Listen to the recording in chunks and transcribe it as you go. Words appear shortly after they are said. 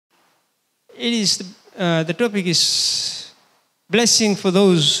the topic is blessing for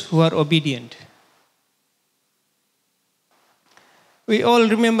those who are obedient. We all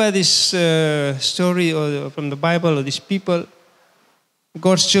remember this story from the Bible of these people,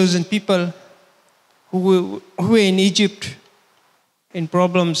 God's chosen people who were in Egypt in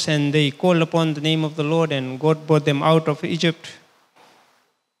problems, and they called upon the name of the Lord, and God brought them out of Egypt.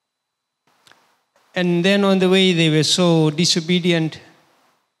 And then on the way they were so disobedient,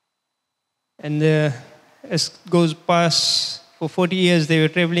 and as goes past, for 40 years they were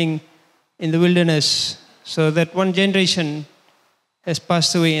traveling in the wilderness, so that one generation has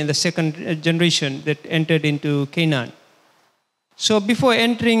passed away, and the second generation that entered into Canaan. So before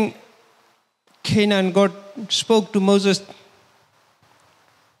entering Canaan, God spoke to Moses,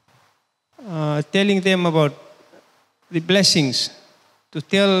 telling them about the blessings, to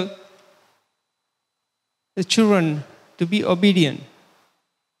tell the children to be obedient.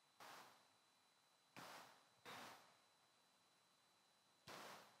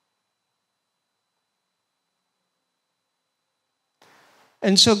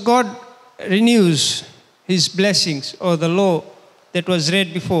 And so God renews His blessings, or the law that was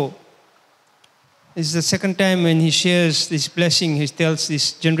read before. This is the second time when He shares this blessing, He tells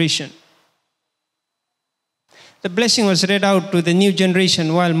this generation. The blessing was read out to the new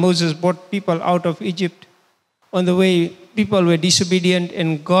generation while Moses brought people out of Egypt. On the way, people were disobedient,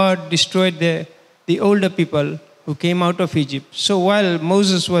 and God destroyed the older people who came out of Egypt. So while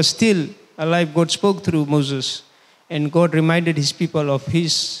Moses was still alive, God spoke through Moses, and God reminded His people of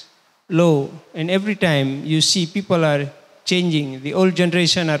His law. And every time you see people are changing, the old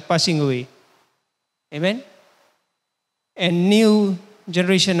generation are passing away. Amen? And new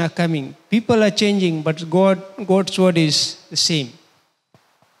generation are coming. People are changing, but God's word is the same.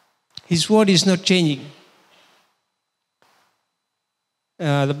 His word is not changing.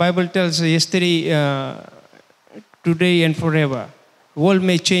 The Bible tells us yesterday, today and forever. The world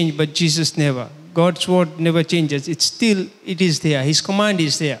may change, but Jesus never. God's word never changes. It is there. His command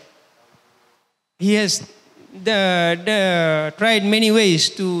is there. He has tried many ways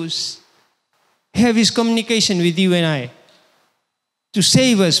to have His communication with you and I, to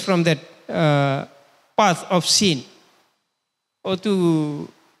save us from that path of sin, or to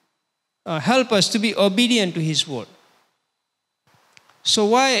help us to be obedient to His word. So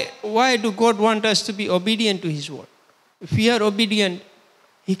why do God want us to be obedient to His word? If we are obedient,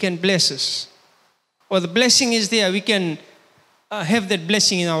 He can bless us. Or the blessing is there, we can have that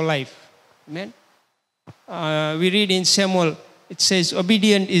blessing in our life. Amen? We read in Samuel, it says,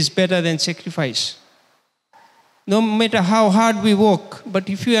 obedient is better than sacrifice. No matter how hard we work, but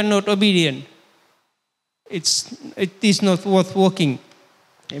if you are not obedient, it is not worth working.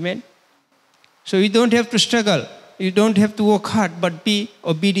 Amen? So you don't have to struggle. You don't have to work hard, but be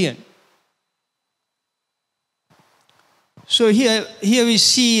obedient. So here we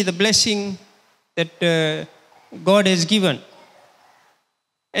see the blessing that God has given.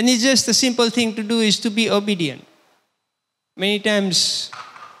 And it's just a simple thing to do is to be obedient. Many times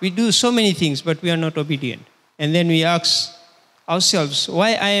we do so many things, but we are not obedient. And then we ask ourselves,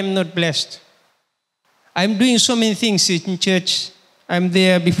 why I am not blessed? I'm doing so many things in church. I'm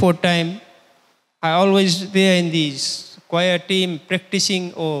there before time. I always there in this choir team,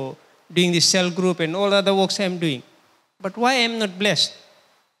 practicing or doing this cell group and all other works I'm doing. But why I'm not blessed?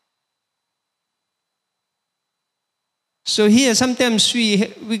 So here sometimes we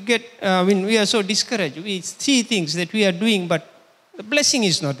get, when we are so discouraged, we see things that we are doing, but the blessing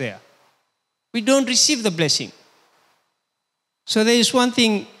is not there. We don't receive the blessing. So there is one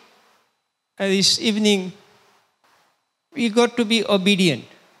thing this evening, we got to be obedient.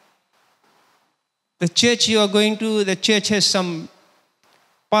 The church you are going to, the church has some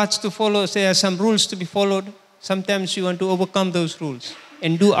paths to follow, there are some rules to be followed. Sometimes you want to overcome those rules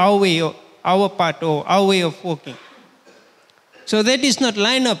and do our way, or our part, or our way of working. So that is not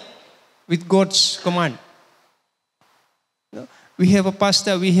line up with God's command. We have a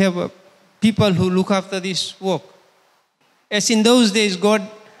pastor, we have people who look after this work. As in those days, God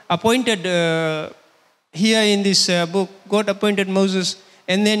appointed, here in this book, God appointed Moses,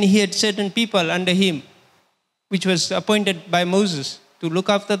 and then He had certain people under him, which was appointed by Moses to look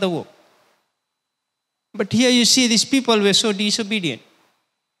after the work. But here you see these people were so disobedient.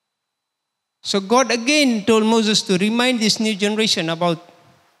 So God again told Moses to remind this new generation about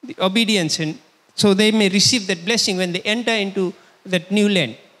the obedience, and so they may receive that blessing when they enter into that new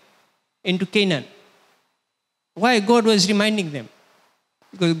land, into Canaan. Why God was reminding them?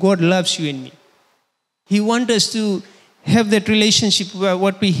 Because God loves you and me. He wants us to have that relationship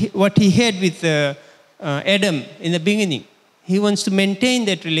what He had with Adam in the beginning. He wants to maintain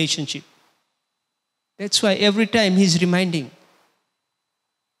that relationship. That's why every time he's reminding.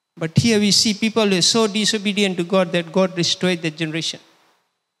 But here we see people who are so disobedient to God that God destroyed that generation.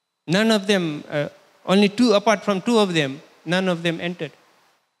 None of them, only two, apart from two of them, none of them entered.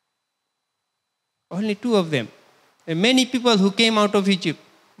 Only two of them. There are many people who came out of Egypt,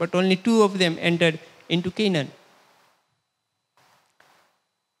 but only two of them entered into Canaan.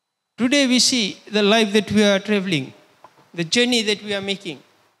 Today we see the life that we are traveling, the journey that we are making.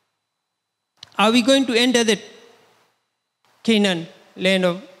 Are we going to enter that Canaan land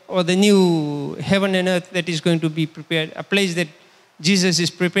or the new heaven and earth that is going to be prepared, a place that Jesus is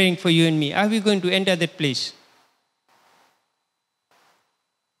preparing for you and me? Are we going to enter that place?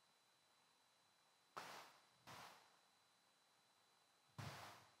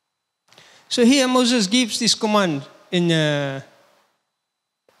 So here Moses gives this command to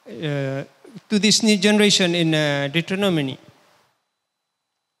this new generation in Deuteronomy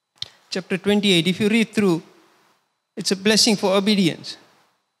chapter 28. If you read through, it's a blessing for obedience.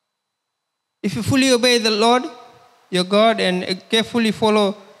 If you fully obey the Lord, your God, and carefully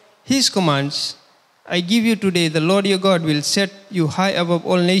follow His commands, I give you today, the Lord your God will set you high above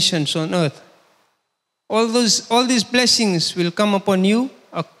all nations on earth. All these blessings will come upon you,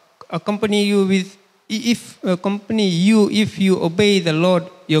 accompany you if you obey the Lord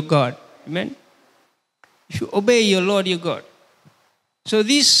your God. Amen. If you obey your Lord your God. So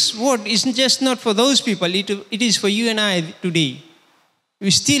this word is just not for those people, it is for you and I today. We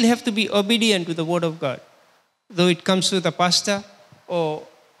still have to be obedient to the word of God. Though it comes to the pastor or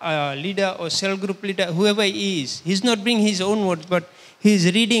a leader or cell group leader, whoever he is, he's not bringing his own words, but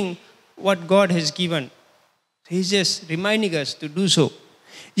he's reading what God has given. He's just reminding us to do so.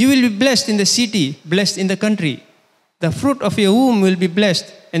 You will be blessed in the city, blessed in the country. The fruit of your womb will be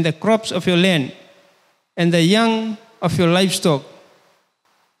blessed, and the crops of your land, and the young of your livestock.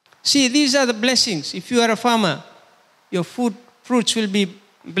 See, these are the blessings. If you are a farmer, your fruits will be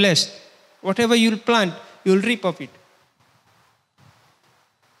blessed. Whatever you'll plant, you'll reap of it.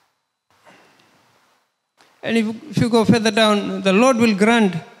 And if you go further down, the Lord will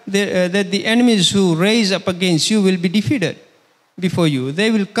grant that the enemies who raise up against you will be defeated before you.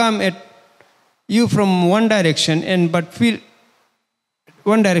 They will come at you from one direction, but flee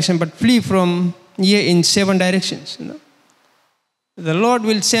from here in 7 directions. You know? The Lord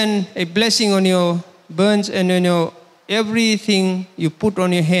will send a blessing on your burns and on your everything you put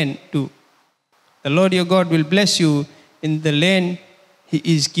on your hand too. The Lord your God will bless you in the land He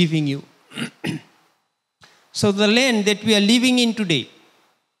is giving you. So the land that we are living in today,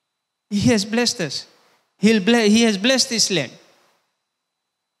 He has blessed us. He has blessed this land.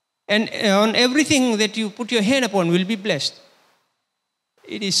 And on everything that you put your hand upon will be blessed.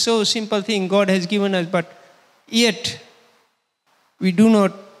 It is so simple thing God has given us, but yet we do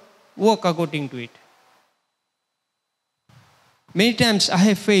not walk according to it. Many times I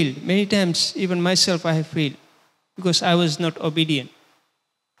have failed. Many times even myself I have failed because I was not obedient.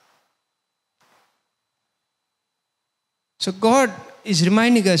 So God is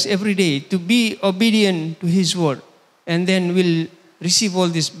reminding us every day to be obedient to His word, and then we'll receive all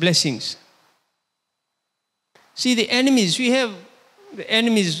these blessings. See, the enemies, we have the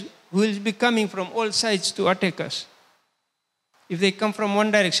enemies who will be coming from all sides to attack us. If they come from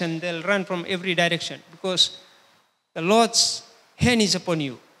one direction, they'll run from every direction because the Lord's hand is upon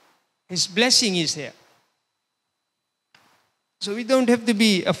you. His blessing is there. So we don't have to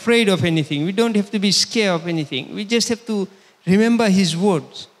be afraid of anything. We don't have to be scared of anything. We just have to remember His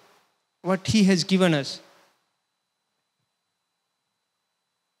words, what He has given us.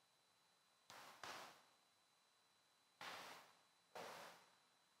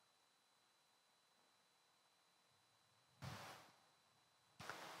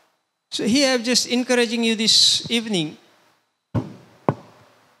 So here I'm just encouraging you this evening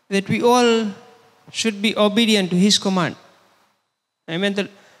that we all should be obedient to His command. Amen.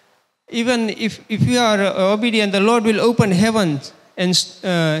 Even if we are obedient, the Lord will open heavens,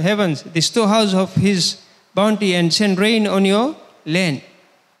 the storehouse of His bounty, and send rain on your land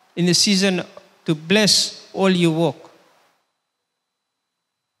in the season to bless all your work.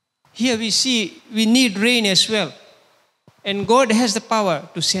 Here we see we need rain as well. And God has the power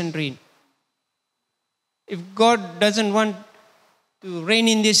to send rain. If God doesn't want to rain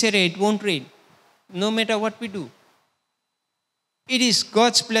in this area, it won't rain, no matter what we do. It is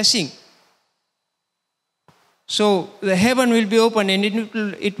God's blessing. So the heaven will be open and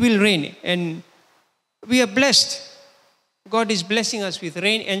it will rain. And we are blessed. God is blessing us with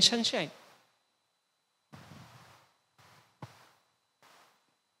rain and sunshine.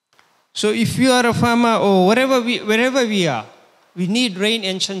 So if you are a farmer or wherever we are, we need rain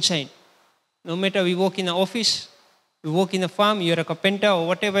and sunshine. No matter we work in an office, we work in a farm, you're a carpenter or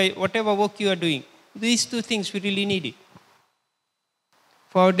whatever work you are doing. These two things we really need it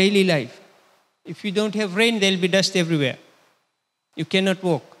for our daily life. If you don't have rain, there will be dust everywhere. You cannot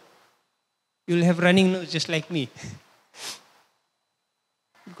walk. You'll have running nose just like me.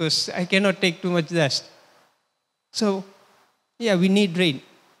 Because I cannot take too much dust. So, yeah, we need rain.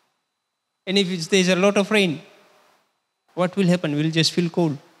 And if there's a lot of rain, what will happen? We'll just feel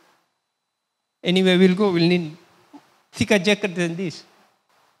cold. Anywhere we'll go, we'll need thicker jacket than this.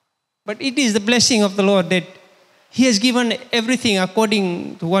 But it is the blessing of the Lord that He has given everything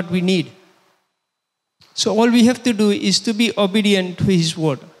according to what we need. So all we have to do is to be obedient to His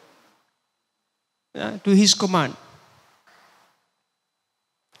word, to His command.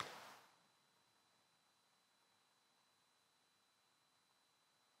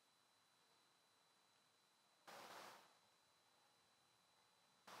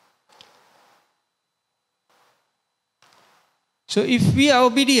 So if we are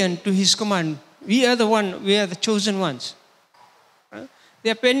obedient to His command, we are the chosen ones.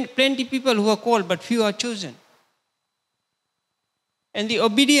 There are plenty of people who are called, but few are chosen. And the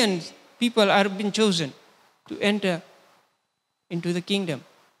obedient people are being chosen to enter into the kingdom.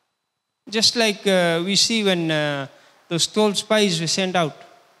 Just like we see when those 12 spies were sent out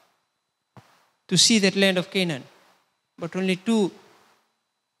to see that land of Canaan, but only 2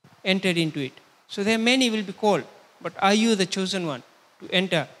 entered into it. So there are many will be called, but are you the chosen one to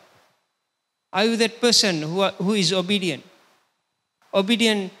enter? Are you that person who is obedient?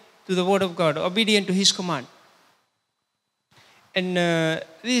 Obedient to the word of God, obedient to His command. And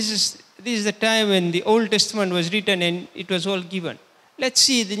this is the time when the Old Testament was written and it was all given. Let's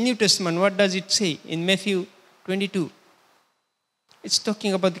see the New Testament. What does it say in Matthew 22? It's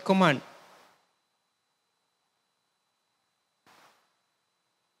talking about the command.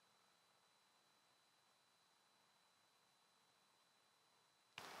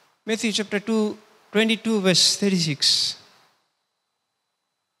 Matthew chapter 2, 22 verse 36.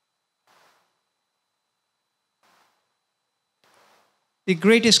 The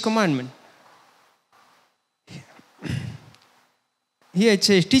greatest commandment. Here it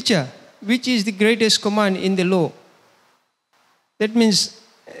says, Teacher, which is the greatest command in the law? That means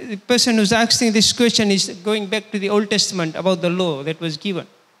the person who's asking this question is going back to the Old Testament about the law that was given.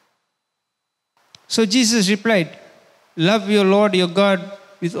 So Jesus replied, love your Lord your God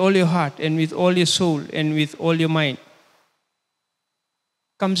with all your heart and with all your soul and with all your mind.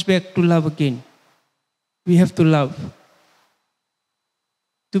 Comes back to love again. We have to love.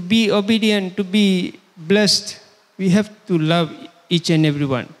 To be obedient, to be blessed, we have to love each and every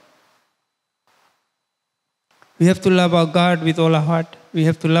one. We have to love our God with all our heart. We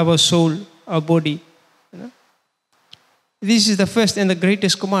have to love our soul, our body. This is the first and the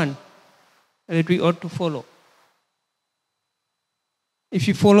greatest command that we ought to follow. If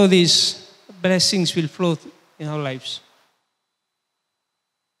you follow these, blessings will flow in our lives.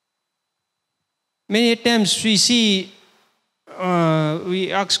 Many times we see,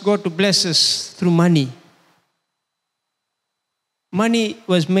 we ask God to bless us through money. Money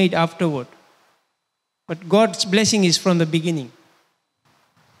was made afterward. But God's blessing is from the beginning.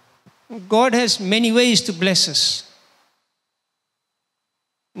 God has many ways to bless us.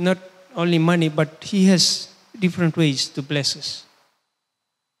 Not only money, but He has different ways to bless us.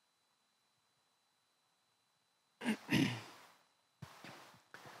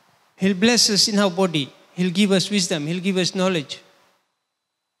 He'll bless us in our body. He'll give us wisdom. He'll give us knowledge.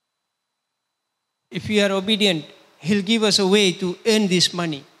 If we are obedient, He'll give us a way to earn this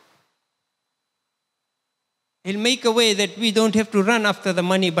money. He'll make a way that we don't have to run after the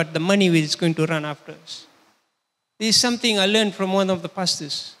money, but the money is going to run after us. This is something I learned from one of the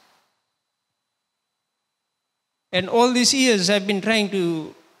pastors. And all these years I've been trying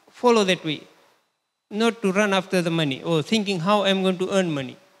to follow that way. Not to run after the money or thinking how I'm going to earn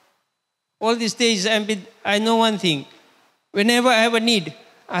money. All these days I know one thing. Whenever I have a need,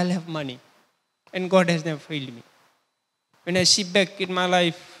 I'll have money. And God has never failed me. When I see back in my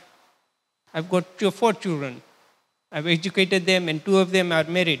life, I've got 3 or 4 children. I've educated them and 2 of them are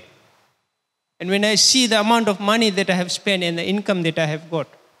married. And when I see the amount of money that I have spent and the income that I have got,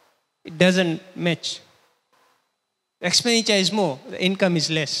 it doesn't match. The expenditure is more, the income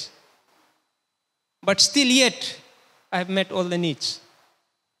is less. But still yet, I have met all the needs.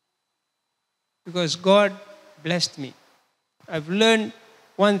 Because God blessed me. I've learned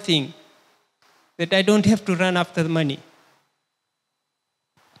one thing, that I don't have to run after the money.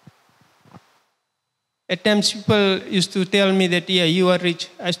 At times people used to tell me that, yeah, you are rich.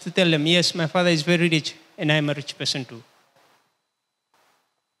 I used to tell them, yes, my father is very rich and I am a rich person too.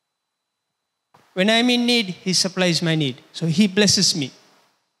 When I'm in need, He supplies my need. So He blesses me.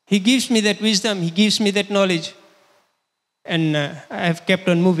 He gives me that wisdom. He gives me that knowledge. And I have kept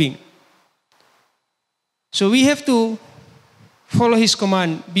on moving. So we have to follow His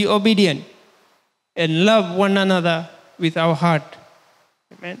command, be obedient, and love one another with our heart.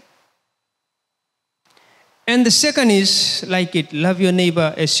 Amen. And the second is like it, love your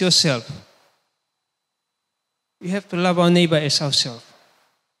neighbor as yourself. We have to love our neighbor as ourselves.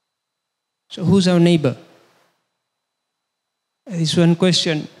 So who's our neighbor? There is one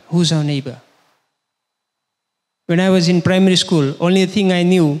question, who's our neighbor? When I was in primary school, only thing I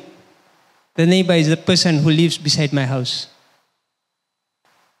knew, the neighbor is the person who lives beside my house.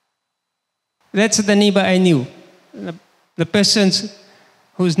 That's the neighbor I knew. The person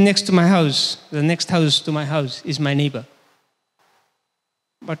who's next to my house, the next house to my house is my neighbor.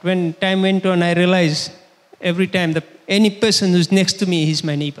 But when time went on, I realized every time any person who's next to me is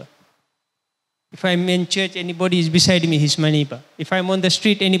my neighbor. If I'm in church, anybody is beside me, he's my neighbor. If I'm on the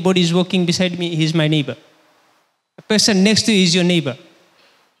street, anybody is walking beside me, he's my neighbor. The person next to you is your neighbor.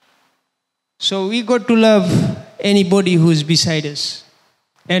 So we got to love anybody who's beside us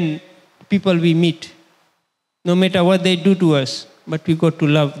and people we meet, no matter what they do to us, but we got to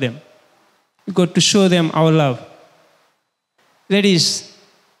love them. We got to show them our love. That is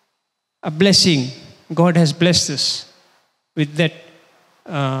a blessing. God has blessed us with that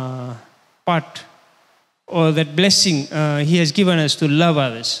part or that blessing He has given us to love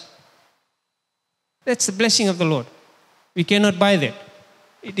others. That's the blessing of the Lord. We cannot buy that.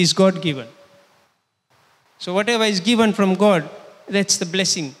 It is God-given. So whatever is given from God, that's the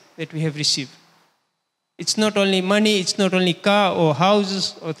blessing that we have received. It's not only money, it's not only car or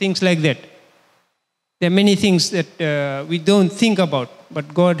houses or things like that. There are many things that we don't think about,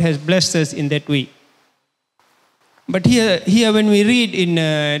 but God has blessed us in that way. But here when we read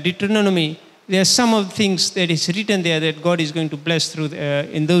in Deuteronomy, there are some of the things that is written there that God is going to bless through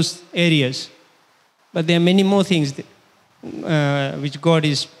in those areas. But there are many more things which God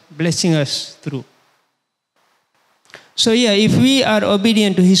is blessing us through. So if we are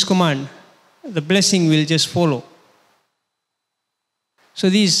obedient to His command, the blessing will just follow. So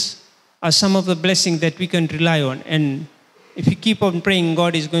these are some of the blessings that we can rely on. And if we keep on praying,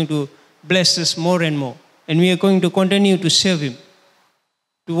 God is going to bless us more and more. And we are going to continue to serve Him,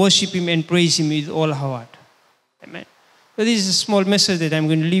 to worship Him and praise Him with all our heart. Amen. So this is a small message that I'm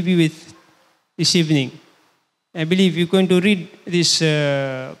going to leave you with this evening. I believe you're going to read this,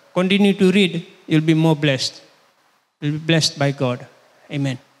 continue to read, you'll be more blessed. You'll be blessed by God.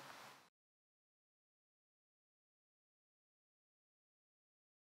 Amen.